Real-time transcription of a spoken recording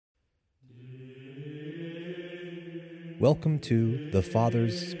Welcome to The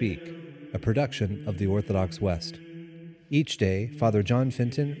Fathers Speak, a production of the Orthodox West. Each day, Father John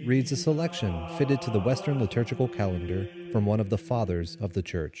Fenton reads a selection fitted to the Western liturgical calendar from one of the Fathers of the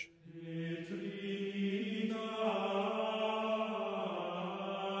Church.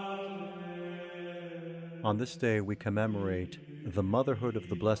 On this day, we commemorate the motherhood of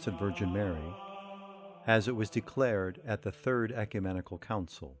the Blessed Virgin Mary, as it was declared at the Third Ecumenical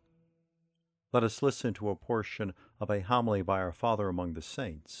Council. Let us listen to a portion of a homily by our Father among the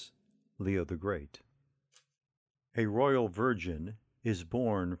Saints, Leo the Great. A royal virgin is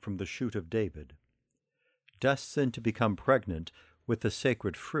born from the shoot of David. Destined to become pregnant with the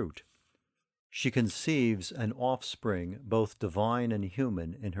sacred fruit, she conceives an offspring both divine and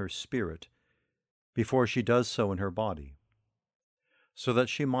human in her spirit, before she does so in her body, so that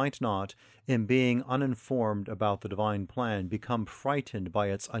she might not, in being uninformed about the divine plan, become frightened by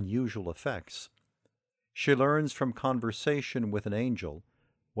its unusual effects. She learns from conversation with an angel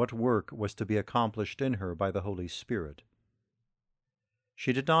what work was to be accomplished in her by the Holy Spirit.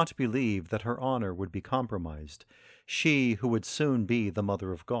 She did not believe that her honor would be compromised, she who would soon be the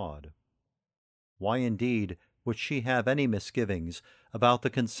Mother of God. Why indeed would she have any misgivings about the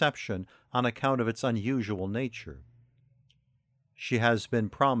conception on account of its unusual nature? She has been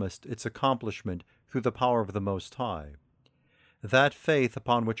promised its accomplishment through the power of the Most High. That faith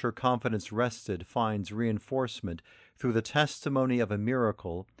upon which her confidence rested finds reinforcement through the testimony of a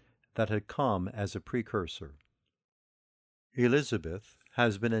miracle that had come as a precursor. Elizabeth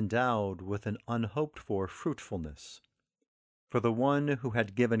has been endowed with an unhoped-for fruitfulness, for the one who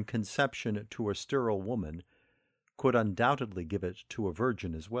had given conception to a sterile woman could undoubtedly give it to a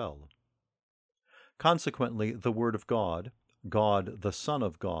virgin as well. Consequently, the Word of God, God the Son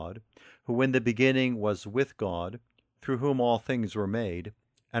of God, who in the beginning was with God, through whom all things were made,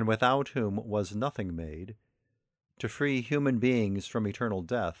 and without whom was nothing made, to free human beings from eternal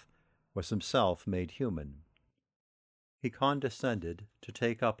death, was himself made human. He condescended to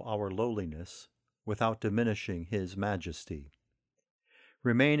take up our lowliness without diminishing his majesty.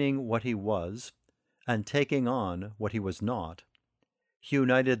 Remaining what he was, and taking on what he was not, he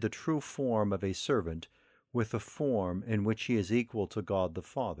united the true form of a servant with the form in which he is equal to God the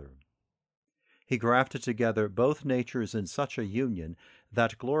Father. He grafted together both natures in such a union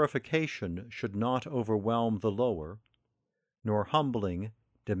that glorification should not overwhelm the lower, nor humbling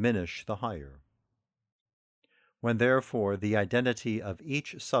diminish the higher. When therefore the identity of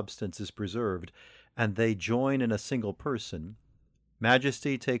each substance is preserved, and they join in a single person,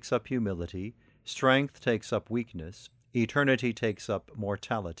 majesty takes up humility, strength takes up weakness, eternity takes up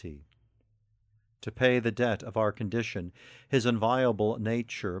mortality. To pay the debt of our condition, his inviolable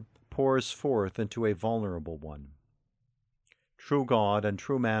nature pours forth into a vulnerable one. True God and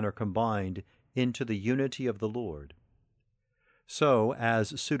true man are combined into the unity of the Lord. So,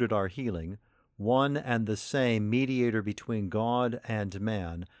 as suited our healing, one and the same mediator between God and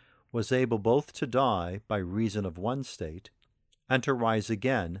man was able both to die by reason of one state, and to rise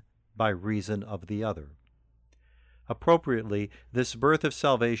again by reason of the other. Appropriately, this birth of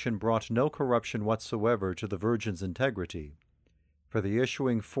salvation brought no corruption whatsoever to the Virgin's integrity, for the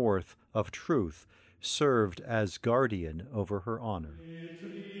issuing forth of truth served as guardian over her honor.